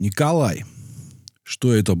Николай,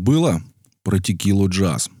 что это было про текилу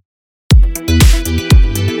джаз?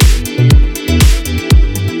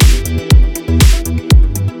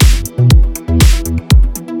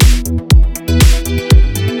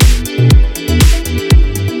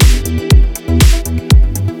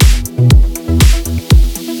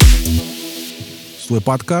 Свой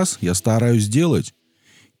подкаст я стараюсь сделать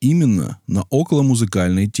именно на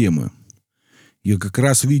околомузыкальные темы. И как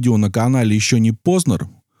раз видео на канале «Еще не Познер»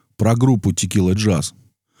 про группу Текила Джаз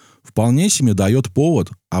вполне себе дает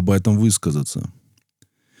повод об этом высказаться.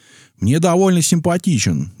 Мне довольно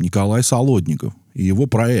симпатичен Николай Солодников и его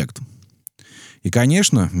проект. И,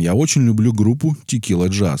 конечно, я очень люблю группу Текила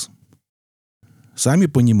Джаз. Сами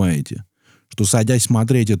понимаете, что, садясь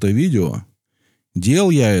смотреть это видео,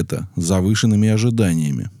 делал я это с завышенными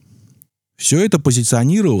ожиданиями. Все это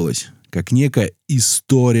позиционировалось как некая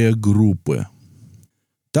история группы.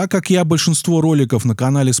 Так как я большинство роликов на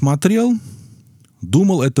канале смотрел,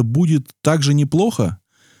 думал, это будет так же неплохо,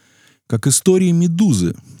 как истории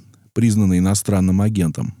 «Медузы», признанной иностранным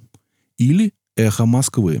агентом, или «Эхо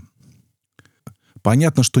Москвы».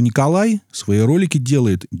 Понятно, что Николай свои ролики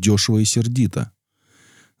делает дешево и сердито.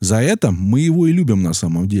 За это мы его и любим на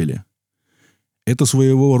самом деле. Это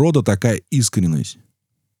своего рода такая искренность.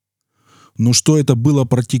 Но что это было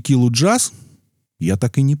про текилу джаз, я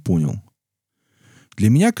так и не понял. Для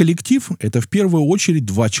меня коллектив — это в первую очередь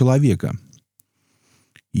два человека.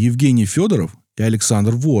 Евгений Федоров и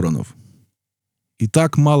Александр Воронов. И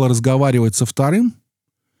так мало разговаривать со вторым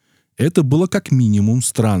 — это было как минимум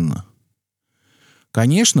странно.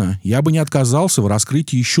 Конечно, я бы не отказался в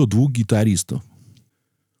раскрытии еще двух гитаристов.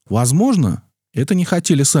 Возможно, это не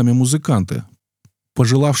хотели сами музыканты,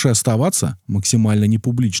 пожелавшие оставаться максимально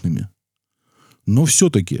непубличными. Но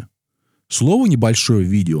все-таки слово небольшое в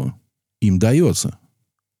видео им дается.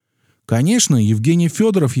 Конечно, Евгений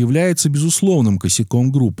Федоров является безусловным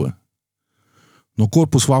косяком группы. Но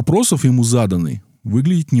корпус вопросов ему заданный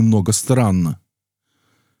выглядит немного странно.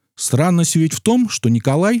 Странность ведь в том, что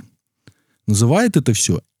Николай называет это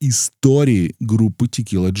все историей группы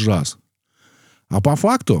Текила Джаз. А по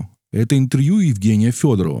факту это интервью Евгения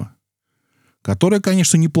Федорова, которое,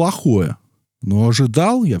 конечно, неплохое, но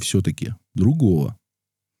ожидал я все-таки другого.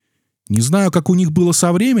 Не знаю, как у них было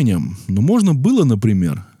со временем, но можно было,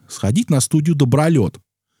 например, сходить на студию «Добролет»,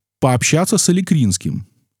 пообщаться с Аликринским.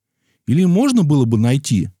 Или можно было бы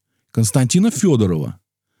найти Константина Федорова,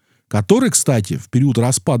 который, кстати, в период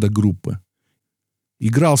распада группы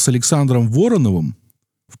играл с Александром Вороновым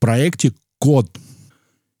в проекте «Код».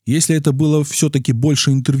 Если это было все-таки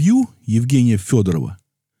больше интервью Евгения Федорова,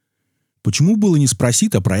 почему было не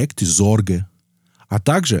спросить о проекте «Зорге», а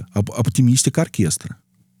также об «Оптимистик оркестра»?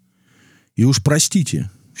 И уж простите,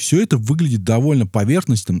 все это выглядит довольно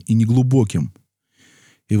поверхностным и неглубоким.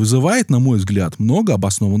 И вызывает, на мой взгляд, много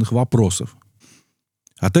обоснованных вопросов.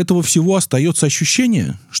 От этого всего остается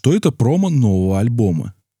ощущение, что это промо нового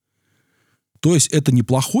альбома. То есть это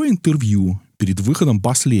неплохое интервью перед выходом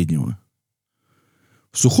последнего.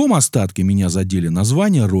 В сухом остатке меня задели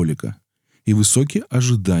название ролика и высокие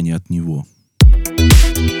ожидания от него.